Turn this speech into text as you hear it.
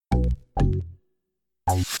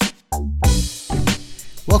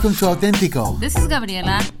Welcome to Auténtico. This is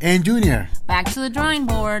Gabriela. And Junior. Back to the drawing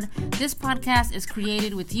board. This podcast is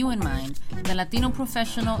created with you in mind, the Latino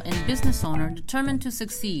professional and business owner determined to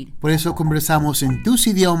succeed. Por eso conversamos en tus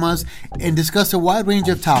idiomas and discuss a wide range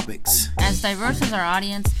of topics. As diverse as our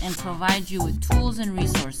audience and provide you with tools and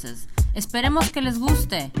resources. Esperemos que les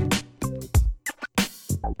guste.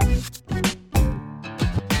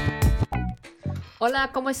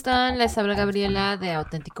 Hola, ¿cómo están? Les habla Gabriela de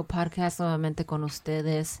Auténtico Podcast, nuevamente con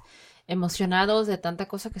ustedes. Emocionados de tanta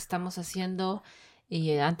cosa que estamos haciendo.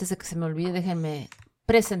 Y antes de que se me olvide, déjenme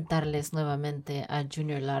presentarles nuevamente a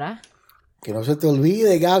Junior Lara. Que no se te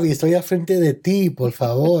olvide, Gaby, estoy al frente de ti, por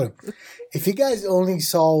favor. If you guys only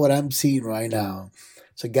saw what I'm seeing right now.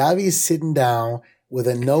 So Gaby is sitting down with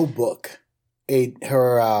a notebook. Is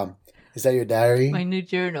that your diary? My new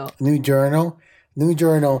journal. New journal.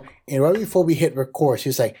 And right before we hit record, she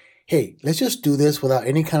was like, hey, let's just do this without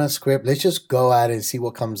any kind of script. Let's just go at it and see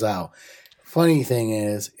what comes out. Funny thing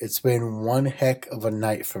is, it's been one heck of a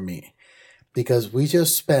night for me because we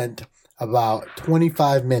just spent about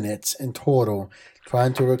 25 minutes in total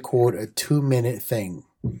trying to record a 2-minute thing.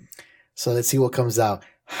 So let's see what comes out.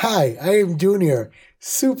 Hi, I am Junior.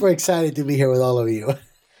 Super excited to be here with all of you.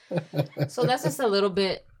 So that's just a little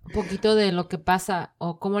bit, poquito de lo que pasa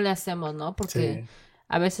o cómo le hacemos, ¿no? Porque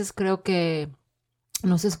a veces creo que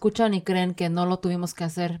nos escuchan y creen que no lo tuvimos que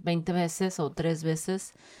hacer 20 veces o 3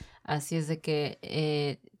 veces. Así es de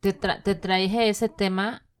que te traje ese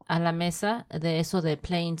tema a la mesa de eso de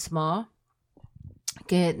playing small,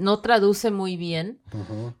 que no traduce muy bien.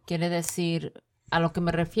 Uh-huh. Quiere decir, a lo que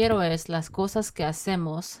me refiero es las cosas que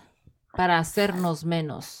hacemos para hacernos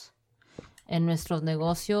menos en nuestros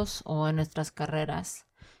negocios o en nuestras carreras.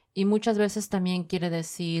 Y muchas veces también quiere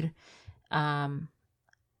decir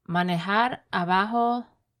manejar abajo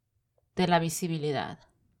de la visibilidad.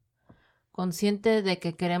 Consciente de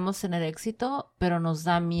que queremos tener éxito, pero nos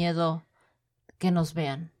da miedo que nos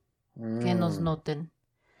vean, que nos noten,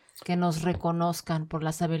 que nos reconozcan por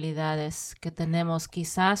las habilidades que tenemos,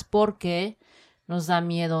 quizás porque nos da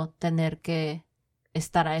miedo tener que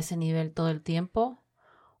estar a ese nivel todo el tiempo,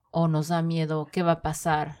 o nos da miedo qué va a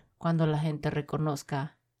pasar cuando la gente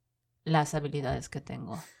reconozca las habilidades que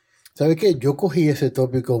tengo. ¿Sabes qué? Yo cogí ese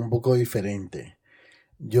tópico un poco diferente.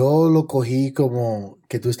 Yo lo cogí como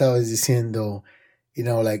que tú estabas diciendo, you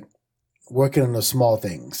know, like working on the small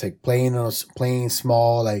things, like playing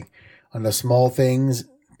small, like on the small things,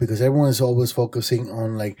 because everyone's always focusing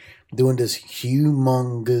on like doing this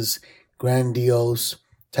humongous, grandiose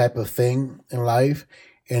type of thing in life.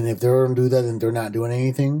 And if they don't do that, then they're not doing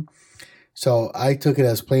anything. So I took it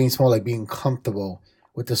as playing small, like being comfortable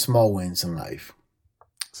with the small wins in life.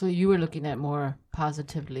 So you were looking at more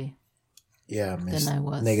positively. Yeah, Miss than I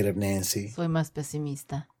was. Negative Nancy. Soy más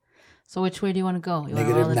pesimista. So which way do you want to go? You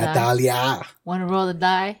Negative roll the Natalia. Die? Want to roll the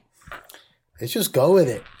die? Let's just go with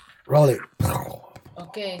it. Roll it.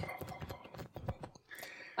 Okay.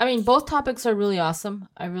 I mean, both topics are really awesome.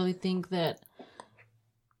 I really think that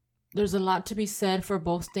there's a lot to be said for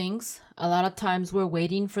both things. A lot of times we're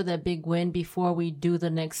waiting for the big win before we do the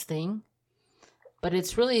next thing. But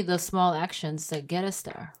it's really the small actions that get us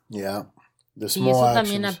there. Yeah. The y small eso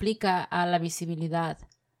también actions. Aplica a la visibilidad.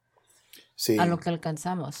 Sí. A lo que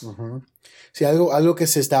alcanzamos. Uh-huh. Sí, algo que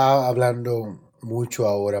se está hablando mucho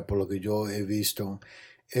ahora, por lo que yo he visto,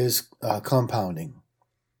 is compounding.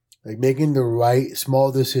 Like making the right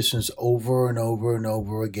small decisions over and over and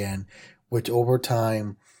over again, which over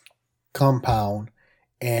time compound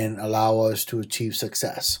and allow us to achieve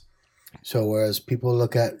success. So whereas people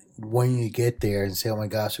look at when you get there and say, oh my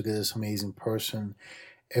gosh, look at this amazing person.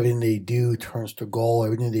 Everything they do turns to gold.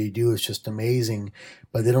 Everything they do is just amazing.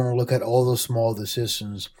 But they don't look at all those small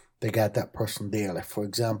decisions that got that person there. Like, for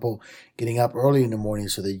example, getting up early in the morning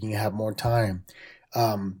so that you can have more time.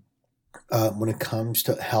 When it comes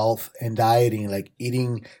to health and dieting, like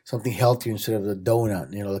eating something healthier instead of the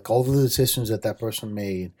donut. You know, like all the decisions that person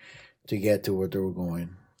made to get to where they were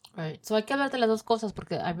going. Right. So hay que hablar de las dos cosas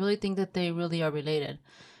porque I really think that they really are related.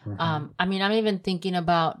 Mm-hmm. I mean, I'm even thinking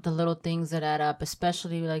about the little things that add up,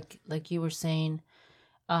 especially like you were saying,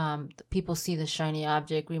 people see the shiny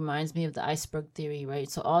object, reminds me of the iceberg theory,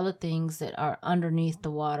 right? So all the things that are underneath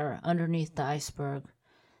the water, underneath the iceberg,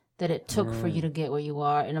 that it took for you to get where you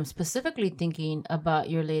are. And I'm specifically thinking about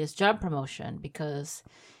your latest job promotion because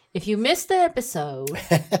if you missed the episode,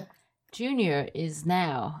 Junior is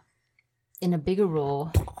now in a bigger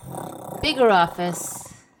role, bigger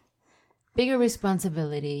office, bigger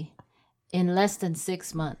responsibility in less than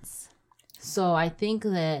 6 months. So I think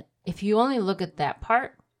that if you only look at that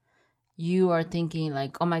part, you are thinking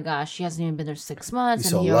like, oh my gosh, she hasn't even been there 6 months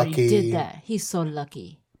He's and so he already lucky. did that. He's so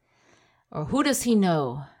lucky. Or who does he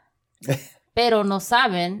know? Pero no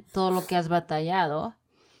saben todo lo que has batallado,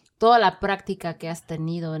 toda la práctica que has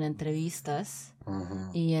tenido en entrevistas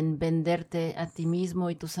y en venderte a ti mismo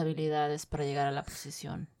y tus habilidades para llegar a la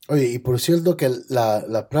posición. Oye, y por cierto que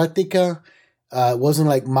la práctica wasn't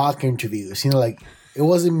like mock interviews, you know, like it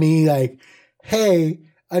wasn't me like, hey,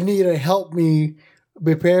 I need you to help me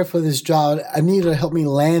prepare for this job. I need you to help me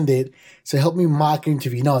land it. So help me mock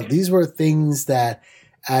interview. No, these were things that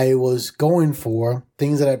I was going for,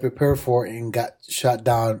 things that I prepared for and got shot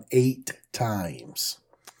down 8 times.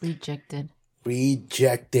 Rejected.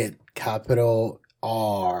 Capital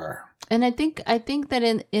R. And I think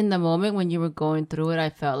that in the moment when you were going through it, I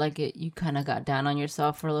felt like you kind of got down on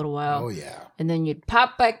yourself for a little while. Oh, yeah. And then you'd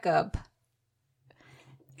pop back up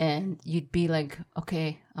and you'd be like,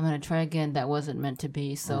 okay, I'm going to try again. That wasn't meant to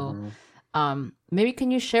be. So maybe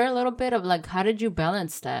can you share a little bit of like, how did you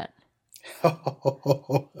balance that? How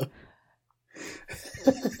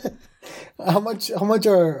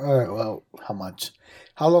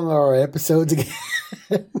long are our episodes again?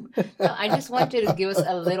 No, I just want you to give us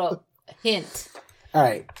a little hint. All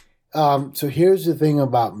right. So here's the thing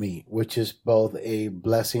about me, which is both a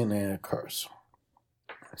blessing and a curse.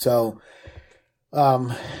 So,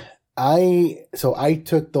 I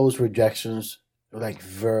took those rejections like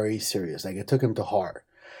very serious. Like I took them to heart.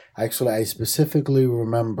 Actually, I specifically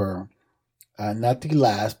remember, not the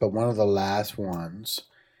last, but one of the last ones,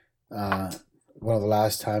 one of the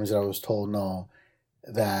last times that I was told no,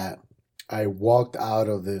 that I walked out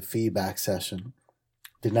of the feedback session,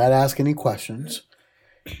 did not ask any questions.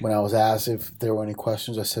 When I was asked if there were any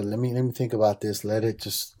questions, I said, let me think about this, let it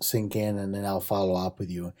just sink in, and then I'll follow up with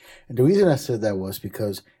you. And the reason I said that was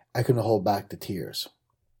because I couldn't hold back the tears.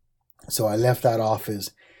 So I left that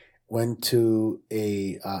office, went to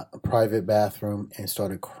a private bathroom and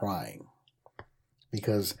started crying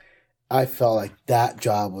because I felt like that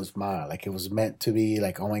job was mine. Like it was meant to be.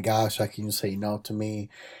 Like, oh my gosh, how can you say no to me?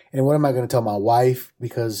 And what am I going to tell my wife?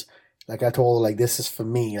 Because like I told her, like, this is for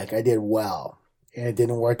me. Like I did well and it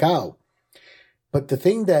didn't work out. But the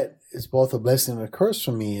thing that is both a blessing and a curse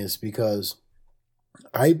for me is because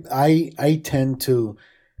I tend to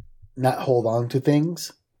not hold on to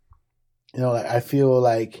things. You know, like I feel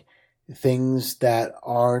like things that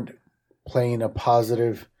aren't playing a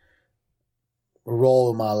positive role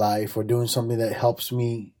in my life or doing something that helps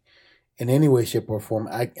me in any way, shape, or form,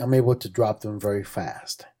 I'm able to drop them very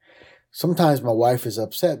fast. Sometimes my wife is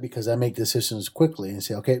upset because I make decisions quickly and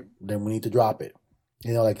say, okay, then we need to drop it.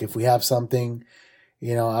 You know, like if we have something,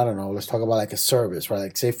 you know, I don't know, let's talk about like a service, right?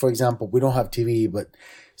 Like say, for example, we don't have TV, but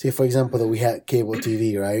say, for example, that we had cable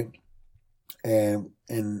TV, right? And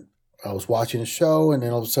I was watching a show and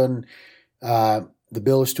then all of a sudden, the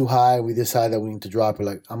bill is too high. We decide that we need to drop it.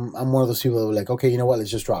 Like I'm one of those people that were like, okay, you know what? Let's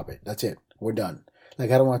just drop it. That's it. We're done. Like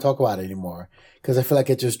I don't want to talk about it anymore because I feel like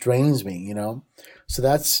it just drains me, you know? So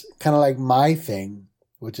that's kind of like my thing,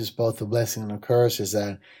 which is both a blessing and a curse, is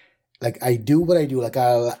that like I do what I do. Like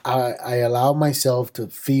I allow myself to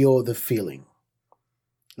feel the feeling.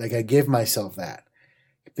 Like I give myself that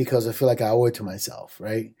because I feel like I owe it to myself,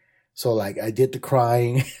 right? So like I did the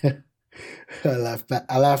crying.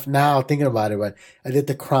 I laugh now thinking about it, but I did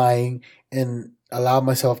the crying and allowed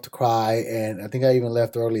myself to cry. And I think I even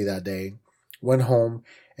left early that day, went home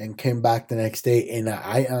and came back the next day. And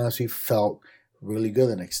I honestly felt really good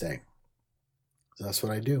the next day. So that's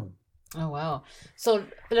what I do. Oh, wow. So,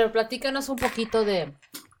 pero platícanos un poquito de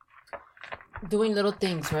doing little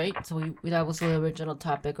things, right? So that was the original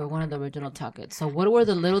topic or one of the original topics. So what were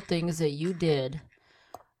the little things that you did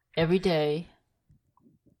every day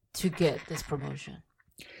to get this promotion?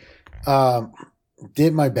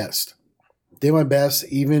 Did my best.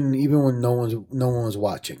 Even when no one was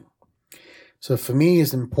watching. So for me,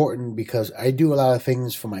 it's important because I do a lot of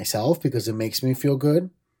things for myself because it makes me feel good.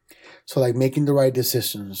 So like making the right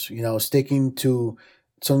decisions, you know, sticking to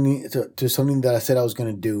something that I said I was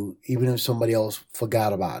going to do, even if somebody else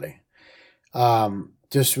forgot about it.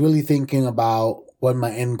 Just really thinking about what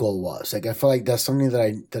my end goal was. Like I feel like that's something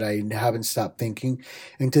that I haven't stopped thinking.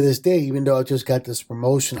 And to this day, even though I just got this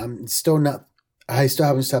promotion, I still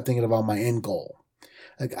haven't stopped thinking about my end goal.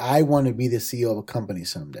 Like I want to be the CEO of a company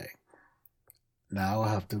someday. Now I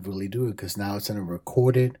have to really do it because now it's in a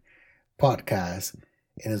recorded podcast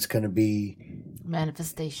and it's going to be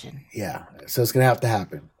manifestation. Yeah. So it's going to have to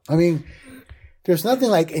happen. I mean, there's nothing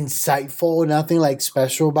like insightful, nothing like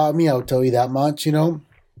special about me. I'll tell you that much, you know,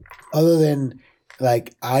 other than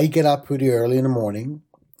like I get up pretty early in the morning.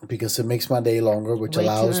 because it makes my day longer, which way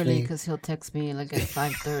allows too early me. because he'll text me like at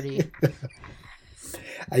 5:30.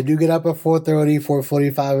 I do get up at 4:30,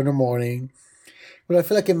 4:45 in the morning, but I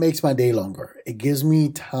feel like it makes my day longer. It gives me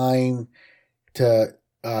time to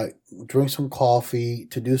drink some coffee,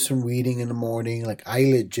 to do some reading in the morning. Like, I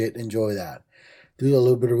legit enjoy that. Do a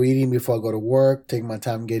little bit of reading before I go to work, take my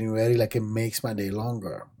time getting ready. Like, it makes my day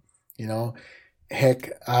longer. You know,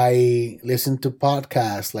 heck, I listen to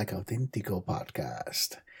podcasts like Authentico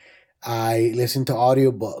Podcast. I listen to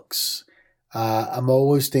audiobooks. I'm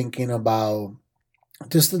always thinking about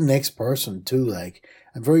just the next person too. Like,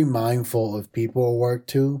 I'm very mindful of people at work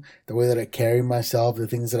too. The way that I carry myself, the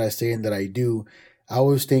things that I say and that I do. I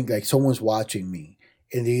always think like someone's watching me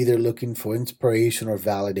and they're either looking for inspiration or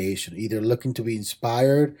validation, either looking to be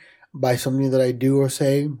inspired by something that I do or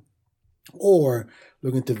say, or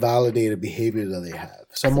looking to validate a behavior that they have.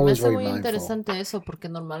 So I'm always very mindful. Se me hace muy interesante eso porque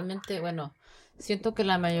normalmente, bueno, siento que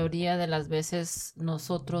la mayoría de las veces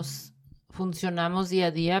nosotros funcionamos día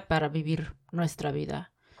a día para vivir nuestra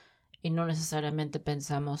vida y no necesariamente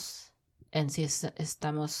pensamos en si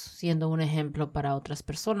estamos siendo un ejemplo para otras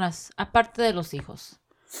personas, aparte de los hijos.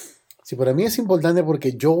 Sí, para mí es importante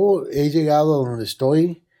porque yo he llegado a donde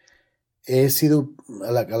estoy. He sido,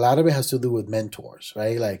 like, a lot of it has to do with mentors,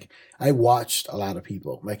 right? Like, I watched a lot of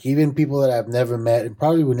people, like even people that I've never met and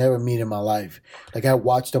probably would never meet in my life. Like, I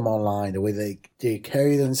watched them online, the way they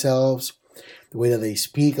carry themselves, the way that they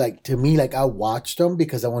speak. Like, to me, like, I watch them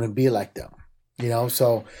because I want to be like them, you know?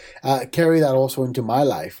 So I carry that also into my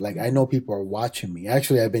life. Like, I know people are watching me.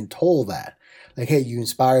 Actually, I've been told that. Like, hey, you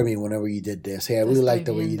inspire me whenever you did this. Hey, I really like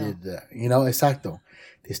the way you did that. You know, exacto.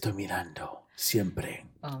 Te estoy mirando siempre.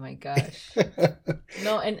 Oh my gosh.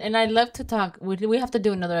 No, and I'd love to talk. We have to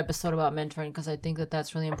do another episode about mentoring because I think that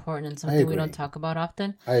that's really important and something we don't talk about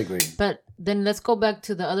often. I agree. But then let's go back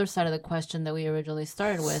to the other side of the question that we originally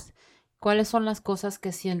started with. ¿Cuáles son las cosas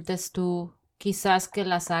que sientes tú quizás que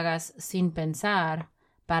las hagas sin pensar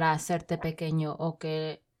para hacerte pequeño o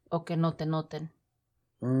que no te noten?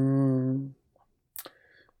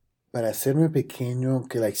 Para hacerme pequeño,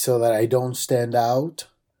 que like so that I don't stand out.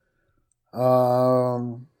 Y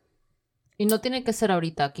no tiene que ser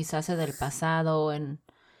ahorita, quizás es del pasado o en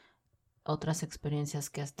otras experiencias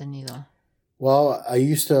que has tenido. Well, I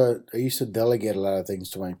used to delegate a lot of things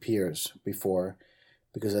to my peers before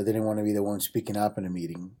because I didn't want to be the one speaking up in a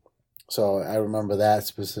meeting. So I remember that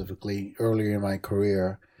specifically earlier in my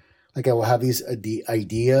career. Like, I would have these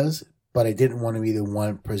ideas, but I didn't want to be the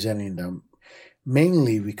one presenting them,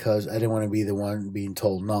 mainly because I didn't want to be the one being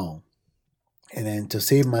told no. And then to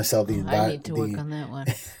save myself I need to work on that one.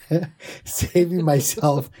 Saving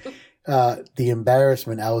myself the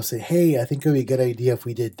embarrassment, I would say, hey, I think it would be a good idea if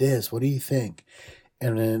we did this. What do you think?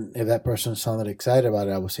 And then if that person sounded excited about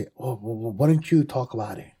it, I would say, oh, well, why don't you talk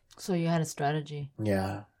about it? So you had a strategy.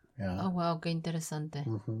 Yeah. Oh, wow, qué interesante.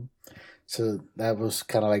 Mm-hmm. So that was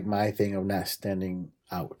kind of like my thing of not standing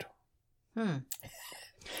out.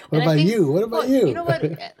 What about you? You know what?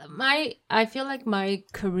 I feel like my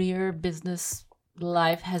career business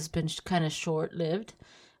life has been kind of short-lived.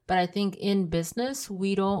 But I think in business,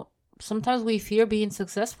 sometimes we fear being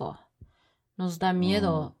successful. Nos da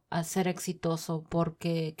miedo a ser exitoso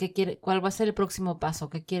porque ¿cuál va a ser el próximo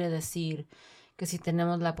paso? ¿Qué quiere decir? Que si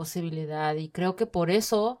tenemos la posibilidad. Y creo que por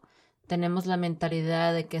eso tenemos la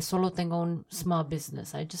mentalidad de que solo tengo un small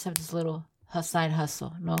business. I just have this little side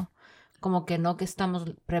hustle, ¿no? Como que no que estamos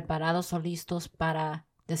preparados o listos para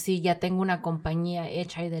decir, ya tengo una compañía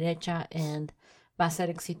hecha y derecha y va a ser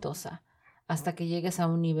exitosa. Hasta que llegues a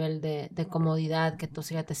un nivel de comodidad que tú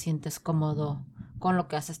ya te sientes cómodo con lo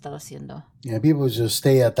que has estado haciendo. Yeah, people just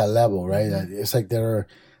stay at that level, right? Mm-hmm. It's like they're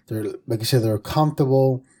like you said, they're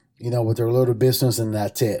comfortable, you know, with their little business and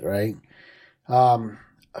that's it, right?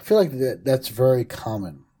 I feel like that's very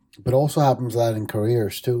common, but also happens a lot in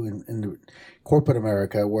careers too, in corporate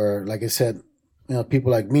America, where, like I said, you know,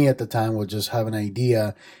 people like me at the time would just have an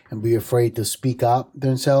idea and be afraid to speak up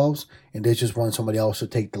themselves, and they just want somebody else to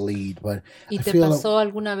take the lead. But ¿Y te pasó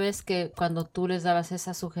alguna vez que cuando tú les dabas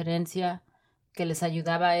esa sugerencia que les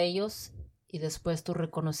ayudaba a ellos y después tú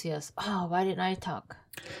reconocías, oh, why didn't I talk?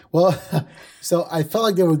 Well, so I felt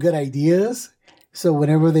like they were good ideas. So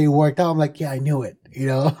whenever they worked out, I'm like, yeah, I knew it, you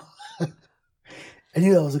know? I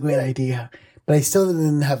knew that was a great idea. But I still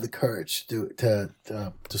didn't have the courage to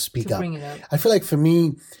speak up. Bring it up. I feel like for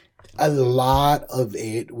me, a lot of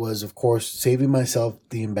it was, of course, saving myself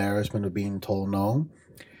the embarrassment of being told no.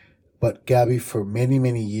 But Gabby, for many,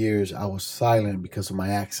 many years, I was silent because of my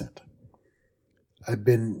accent. I've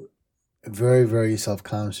been very, very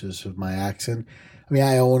self-conscious of my accent. I mean,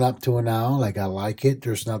 I own up to it now. Like, I like it.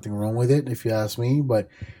 There's nothing wrong with it, if you ask me. But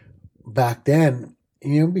back then,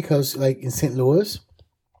 because like in St. Louis,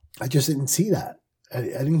 I just didn't see that. I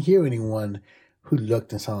didn't hear anyone who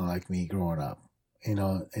looked and sounded like me growing up,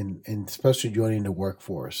 and especially joining the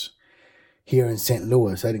workforce here in St.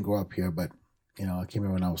 Louis. I didn't grow up here, but, I came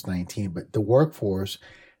here when I was 19. But the workforce,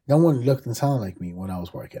 no one looked and sounded like me when I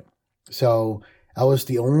was working. So I was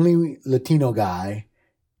the only Latino guy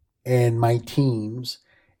in my teams.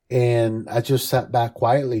 And I just sat back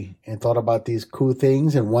quietly and thought about these cool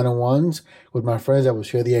things and one-on-ones with my friends. I would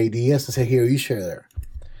share the ideas and say, here, you share there.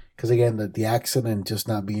 Because, again, the accent and just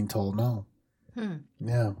not being told no.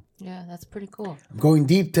 Yeah. Yeah, that's pretty cool. I'm going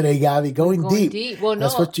deep today, Gabby. Going deep. Well, no.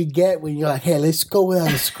 That's what you get when you're like, hey, let's go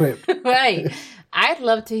without a script. Right. I'd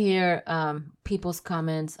love to hear people's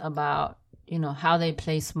comments about, how they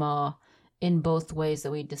play small in both ways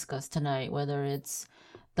that we discussed tonight, whether it's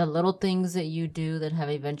the little things that you do that have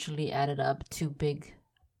eventually added up to big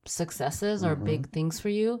successes or big things for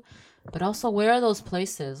you. But also, where are those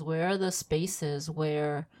places? Where are the spaces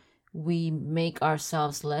where we make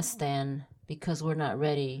ourselves less than because we're not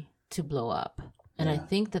ready to blow up? And I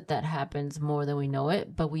think that happens more than we know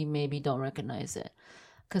it, but we maybe don't recognize it.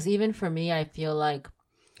 Because even for me, I feel like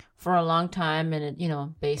for a long time, and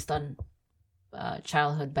it, based on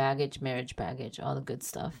childhood baggage, marriage baggage, all the good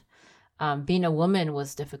stuff, being a woman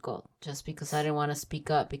was difficult just because I didn't want to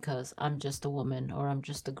speak up because I'm just a woman or I'm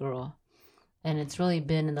just a girl. And it's really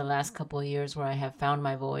been in the last couple of years where I have found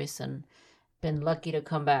my voice and been lucky to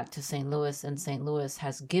come back to St. Louis, and St. Louis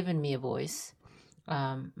has given me a voice.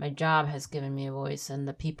 My job has given me a voice, and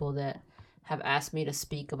the people that have asked me to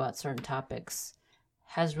speak about certain topics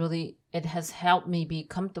it has helped me be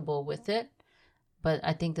comfortable with it. But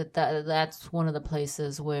I think that's one of the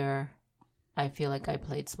places where I feel like I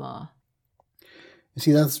played small. You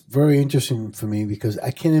see, that's very interesting for me because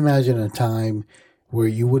I can't imagine a time where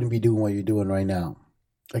you wouldn't be doing what you're doing right now.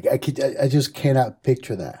 Like I just cannot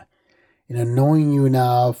picture that. Knowing you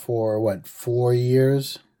now for what, 4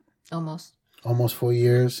 years? Almost 4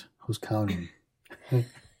 years. Who's counting? I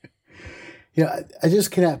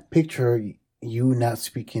just cannot picture you not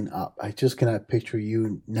speaking up. I just cannot picture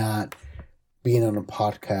you not being on a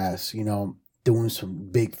podcast, doing some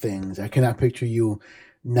big things. I cannot picture you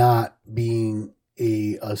not being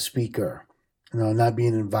a speaker, not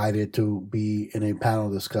being invited to be in a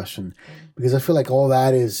panel discussion, because I feel like all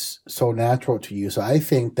that is so natural to you. So I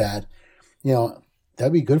think that,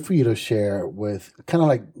 that'd be good for you to share with, kind of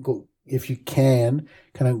like, go, if you can,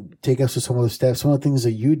 kind of take us to some of the steps, some of the things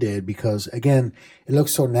that you did, because again, it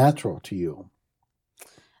looks so natural to you.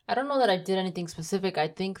 I don't know that I did anything specific. I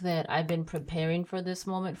think that I've been preparing for this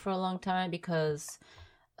moment for a long time because,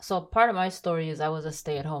 so part of my story is I was a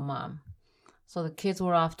stay-at-home mom. So the kids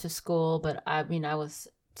were off to school, but I was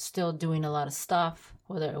still doing a lot of stuff,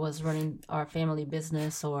 whether it was running our family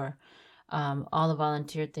business or all the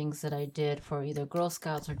volunteer things that I did for either Girl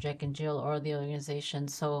Scouts or Jack and Jill or the organization.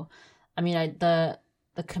 So, the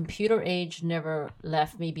computer age never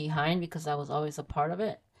left me behind because I was always a part of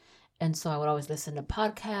it. And so I would always listen to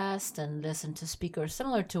podcasts and listen to speakers,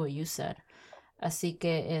 similar to what you said. Así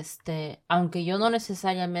que, aunque yo no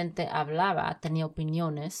necesariamente hablaba, tenía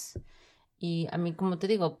opiniones. Y, como te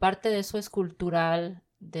digo, parte de eso es cultural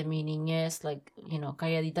de mi niñez, like,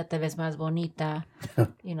 calladita te ves más bonita.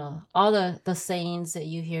 All the sayings that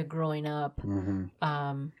you hear growing up.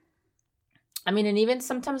 Mm-hmm. And even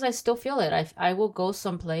sometimes I still feel it. I will go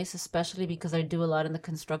someplace, especially because I do a lot in the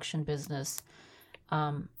construction business.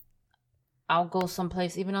 I'll go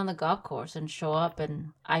someplace, even on the golf course, and show up,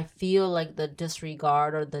 and I feel like the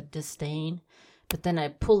disregard or the disdain. But then I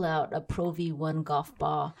pull out a Pro V1 golf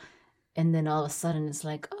ball, and then all of a sudden it's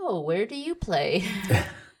like, oh, where do you play?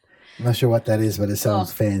 I'm not sure what that is, but it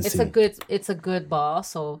sounds fancy. It's a good ball.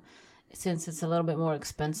 So since it's a little bit more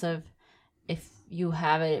expensive, if you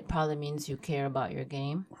have it, it probably means you care about your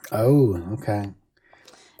game. Oh, okay.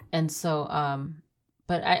 And so,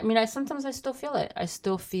 but I sometimes I still feel it. I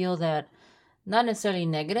still feel that. Not necessarily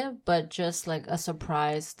negative, but just like a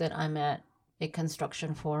surprise that I'm at a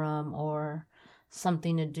construction forum or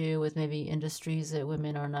something to do with maybe industries that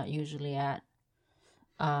women are not usually at.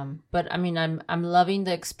 But I'm loving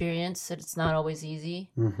the experience. It's not always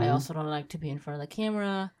easy. Mm-hmm. I also don't like to be in front of the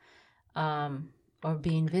camera, or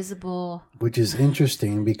being visible. Which is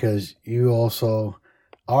interesting because you also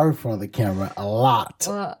are in front of the camera a lot.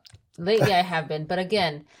 Well, lately I have been, but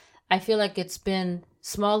again, I feel like it's been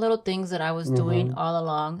small little things that I was doing all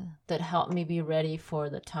along that helped me be ready for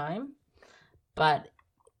the time. But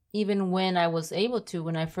even when I was able to,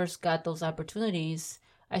 when I first got those opportunities,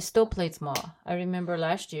 I still played small. I remember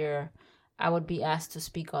last year I would be asked to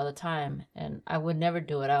speak all the time, and I would never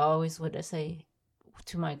do it. I always would say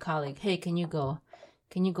to my colleague, hey, can you go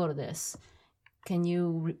to this? Can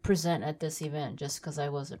you present at this event? Just because I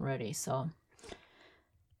wasn't ready. So,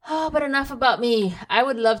 but enough about me. I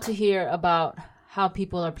would love to hear about how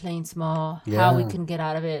people are playing small, how we can get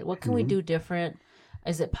out of it. What can we do different?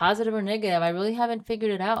 Is it positive or negative? I really haven't figured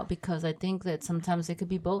it out, because I think that sometimes it could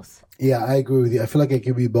be both. Yeah, I agree with you. I feel like it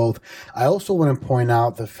could be both. I also want to point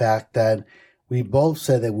out the fact that we both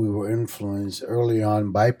said that we were influenced early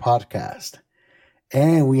on by podcast,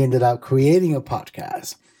 and we ended up creating a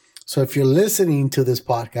podcast. So if you're listening to this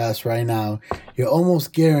podcast right now, you're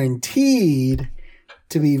almost guaranteed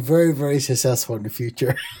to be very, very successful in the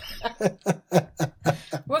future.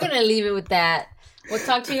 We're going to leave it with that. We'll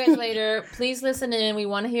talk to you guys later. Please listen in. We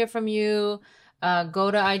want to hear from you.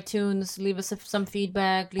 Go to iTunes, leave us some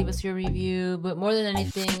feedback, leave us your review. But more than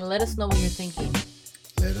anything, let us know what you're thinking.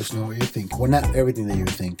 Let us know what you're thinking. Well, not everything that you're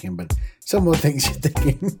thinking, but some of the things you're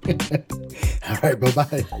thinking. All right,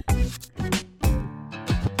 bye-bye.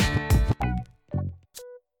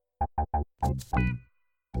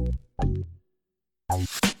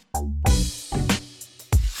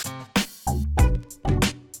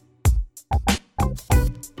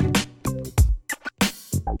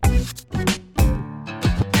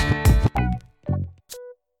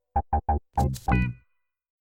 Thank you.